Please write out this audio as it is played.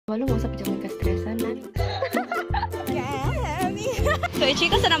Wala mo sa pijama ka-stressan na. So,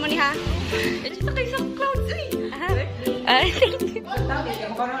 i-chika sa naman ni ha? I-chika kayo sa clouds, uy! Ay!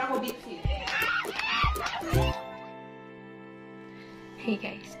 Hey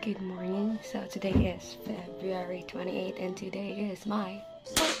guys, good morning. So, today is February 28 and today is my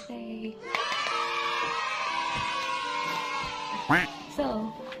birthday.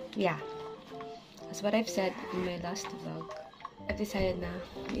 So, yeah. As what I've said in my last vlog, I've decided na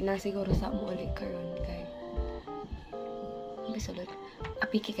hindi na siguro sa mo ulit karon kay bisulod.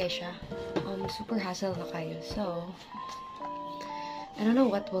 Apiki kay siya. Super hassle na kayo. So, I don't know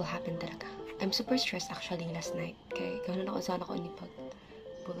what will happen talaga. I'm super stressed actually last night. Kay gano'n ako saan ako inipag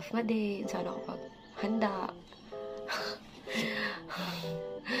full of my day, saan ako pag handa.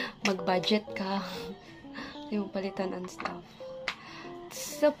 Mag-budget ka. Yung palitan and stuff. It's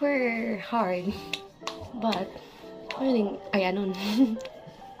super hard. But, I'll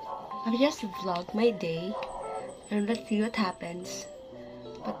just vlog my day and let's see what happens.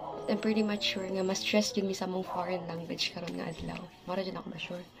 But I'm pretty much sure nga mas stress yun mi sa mong foreign language karon nga adlaw. Mara dyan ako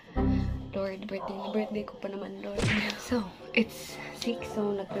ma-sure. Lord, birthday ko pa naman, Lord. So, it's 6,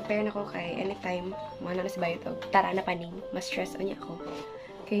 so nag-prepare na ako kay anytime mana na si Bayot og tara na paning, mas stress niya ako.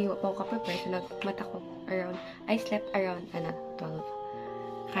 Kaya pa ako ka-prepare, so nagmata ko around, I slept around 12.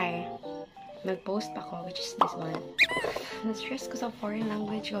 Kaya nag-post pa ako, which is this one. Na-stress ko sa foreign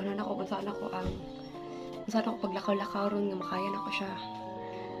language, kung saan ako paglakaw-lakaw ron nga makayan ako siya.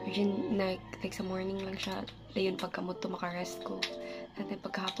 Virgin, like sa morning lang siya. Ayun, pagkamot to makarest ko. And then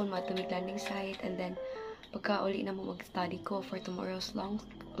pagkahapon, matumig landing site. And then, pagka-uli na mo mag-study ko for tomorrow's long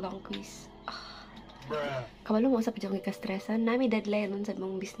quiz. Kabalo mo sa pijama ka-stressan. Nami deadline nun sa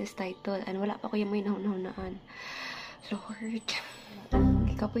mong business title. And wala pa ko yung may nahon-nahonaan. Lord.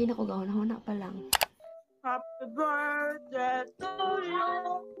 Kapoy na ko gahon-nahona pa lang. Happy birthday to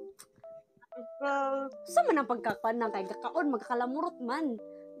you. Sa man ang pagkakuan ng kay gakaon, magkakalamurot man.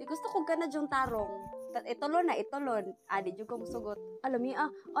 Di gusto ko ka na diyong tarong. Itulon. Adi diyong kong sugot. Alam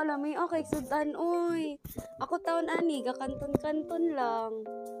mi kay sudan, uy. Ako taon ani, gakanton-kanton lang.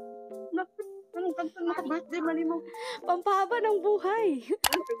 Anong kanton mo ka birthday mali mo? Pampahaba ng buhay.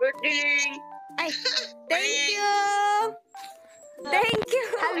 Happy birthday! Ay, thank you! Thank you!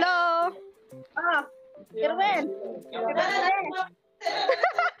 Hello! Irwin!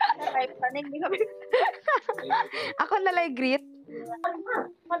 Ako nalay greet.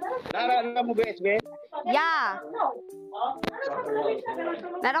 Nara mo BSB? Yeah.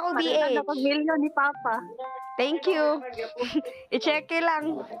 Nara ko BA. Napag-milyon ni Papa. Thank you. I-check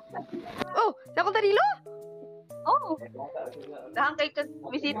lang. Oh, nako Danilo? Oh. Dahang kay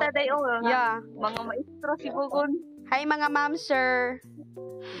bisita day oh. Yeah. Mga maestro si Bugon. Hi mga ma'am, sir.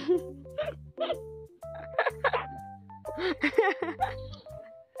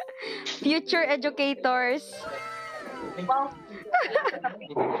 Future educators. Wow.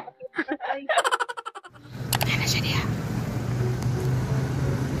 Yan na siya niya.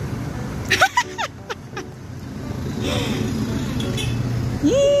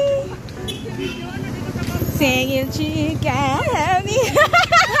 Singing chicken.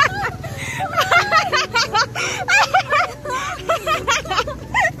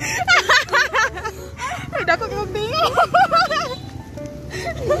 Ay, dako ko bingo.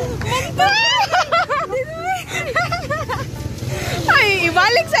 Ay,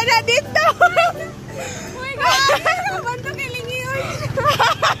 ibalik sana dito. Oh my God. Banto kay Lingiyon.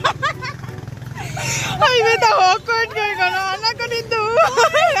 Ay, beta awkward kay anak ko dito.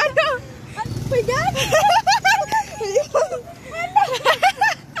 Ano? Oh my God.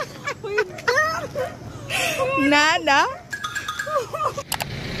 Nana.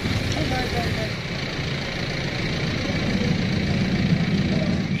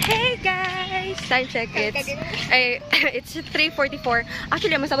 Hey guys! Time check, it's 3:44.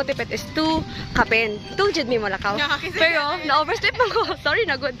 Actually, ang masabot tipet is 2 kapin. 2 jud mi malakaw. Pero, na-oversleep mo ko. Sorry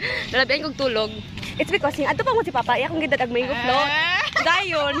na good. Nalabihan kong tulog. It's because, ato pa mo si Papa, iya kong gidadag may float.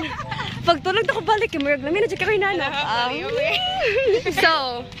 Dayon. Pagtulog na ko balik, yung marag namin, na-check ako yung nanap.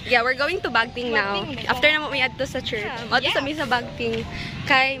 So, yeah, we're going to Bagting now. After na mo may add to sa church. Ato sa mi sa Bagting.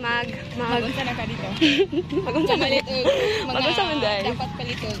 Kay Magunsa na ka dito. Magunsa man dahil. Dapat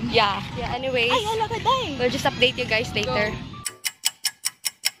paliton. Yeah, anyways. Ay, wala ka dahil. We'll just update you guys later.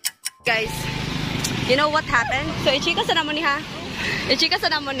 Guys, you know what happened? So, i-chika sa namon ni ha? I-chika sa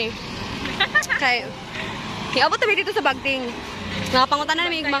namon ni. Kay, abot na dito sa Bagting. Nakapangutan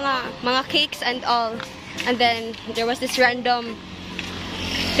na namin mga cakes and all. And then, there was this random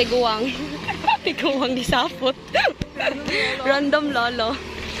tiguang. Tiguang di sapot. Random lolo.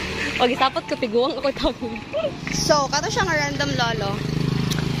 Pag isapot ko, tiguang ako tawag. So, kato siya nga random lolo.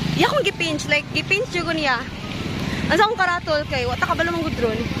 Di akong gipinch. Like, gipinch yung niya. Ang sa akong karatol kay, wata ka ba lamang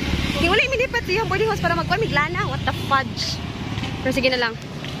gudron? Di wala imilipat siya boarding house para magpamig lana. What the fudge? Pero sige na lang.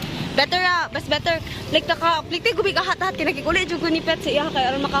 Better mas better. Like, like tayo gubig ahat-ahat. Kinakikulit yung gunipet sa iya kay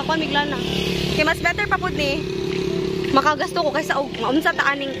aron makapamig lana. Kaya mas better pa po ni makagasto ko kaysa maunsa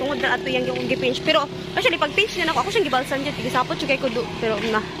taaning tungod na ato yang yung gipinch. Pero, actually, pag pinch niya ako siyang gibalsan dyan. Tigisapot siya kay ko do. Pero,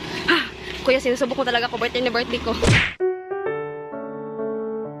 kuya, sinusubok mo talaga ko. Birthday na birthday ko.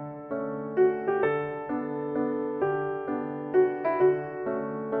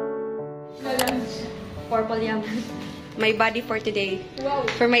 Purple yam. My body for today. Wow.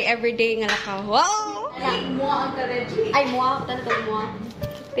 For my everyday nga lakaw. Wow! Ay, mua. Talagang mua.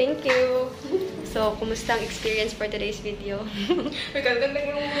 Thank you. So, kumusta ang experience for today's video?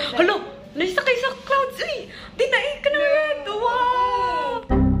 Hello! Nasa kayo sa clouds! Uy! Dinaig ka naman! Wow!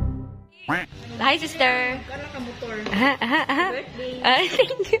 Hi, sister! Ay,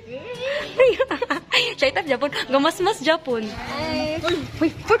 thank you. Shut up, Japon. Gamas-mas, Japon. Uy,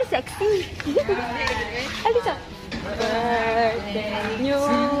 for the sexy. Alisa. Birthday, New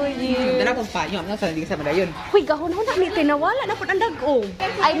Year. Dala kong panyo. Ang nasa hindi sa madayon. Uy, gahon-hon na. Tinawala na po ang dag-o.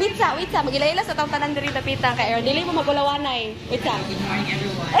 Ay, wait sa. Magilayla sa taong-tanan diri tapita. Kaya, dili mo magulawanay. Wait sa. Good morning,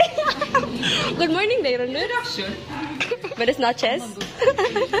 everyone. Good morning, Dayron. Buenas noches.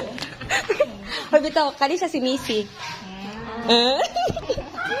 Hoy, bitaw. Kali siya si Missy.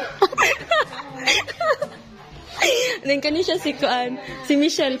 Then kani siya si Kuan, si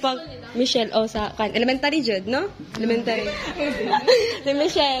Michelle pag Michelle sa kan elementary jud, no? Elementary. Si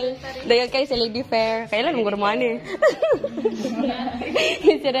Michelle, dayon kay si Lady Fair. Kailan mo gurman eh.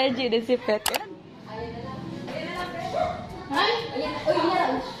 Si Regie din si Pet. Hay, oy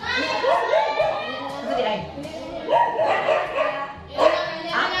yan. Sige ay.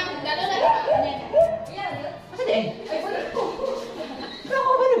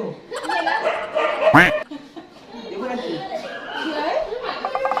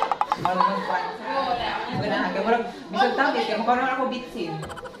 Bisag tabis, kaya makaroon ako bitsin.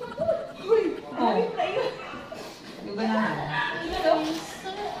 Oh. Yung ganahan.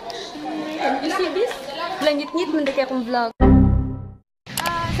 Langit-ngit man kaya akong vlog.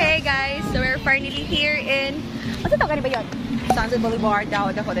 Hey guys, so we're finally here in... Ano ito? Kani ba yun? Sunset Boulevard,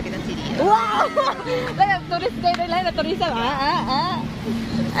 Dao, Dakotan City. Wow! Kaya tourist kayo na lang na tourism.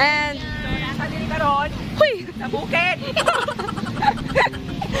 And... Nasa dili ka ron? Huy! Sa bukid!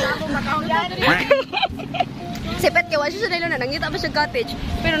 Sabong makaon yan. Si Pet kaya siya sa na nangita ba siya cottage.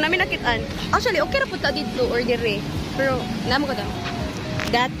 Pero namin nakitaan. Actually, okay na punta dito or dire. Pero, naman ko daw.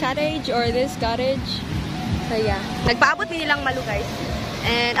 That cottage or this cottage. So yeah. Nagpaabot din nilang malu guys.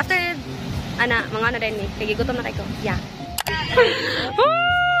 And after, mga ano rin eh. Kagigutom na tayo ko. Yeah.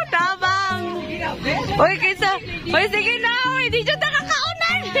 Tabang! Uy, kaysa. Uy, sige na. Uy, di dyan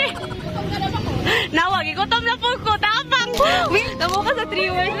nakakaunan. Nawag, igutom na po ko. Tabang! Tamo ka sa 3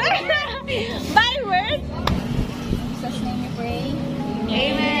 words. Bye words!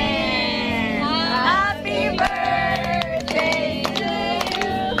 Amen. Happy birthday to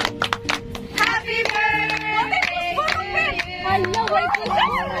you. Happy birthday. Hello, wait for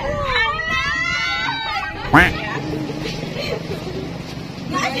that.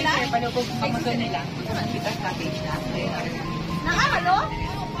 Panukog pamagal nila. Kita sa page na. Nakahalo?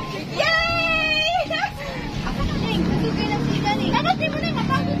 Yay! Ako na rin. Sige lang siya ni. Nakati mo na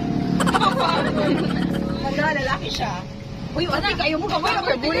napagod. Hala, lalaki siya. Uy, ate, kayo mo kamay ang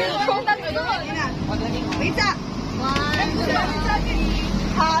kabuli. Wait up! 1, 2, 3.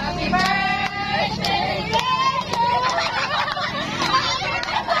 Happy birthday!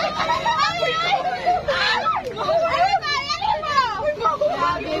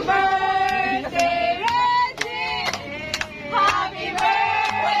 Happy birthday, Regie! Happy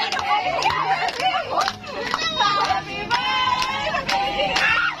birthday! Happy birthday!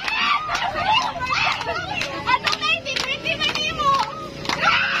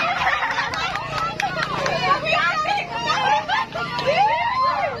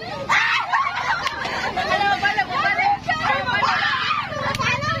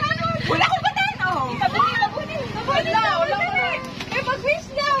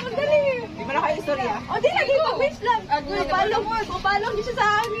 Papalong di siya sa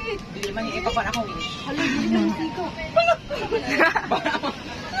akin. Hindi naman yung ipapan ako eh. Hala, hindi na yung siko.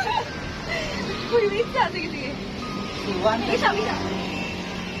 Uy, wait na. Sige, sige. Isa.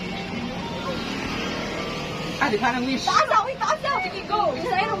 Di pa nang wish. Taas na. Sige, go.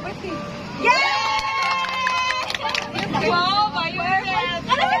 Isa ay ng birthday. Yay! Wow, vibrant.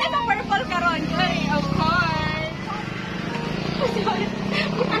 Ano ka na purple ka ron? Ay, of course.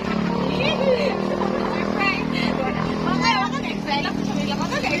 Waka na-excited.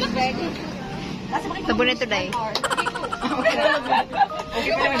 Sabunin to, day.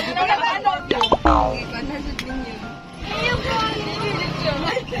 Okay pa naman.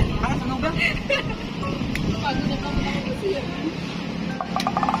 Para sa nuga.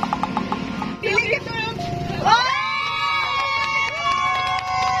 Pili ka to.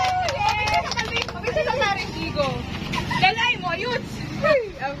 Pabisa sa narin, Igo. Dalay mo, yun.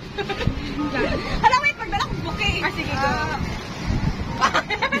 Hala, wait, magdala kong bouquet. Sige, go.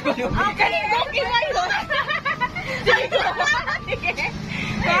 Kaling bouquet na yun. Sige, go. Sige.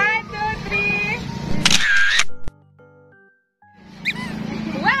 1, 2, 3.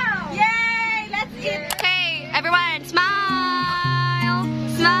 Wow! Yay! Let's eat! Hey, everyone, smile!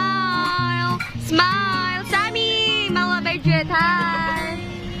 Smile! Smile! Sammy! Mga budget, hi!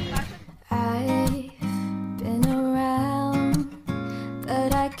 I've been around,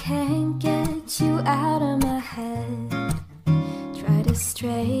 but I can't get you out of my head. Try to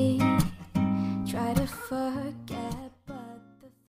stray, try to forget.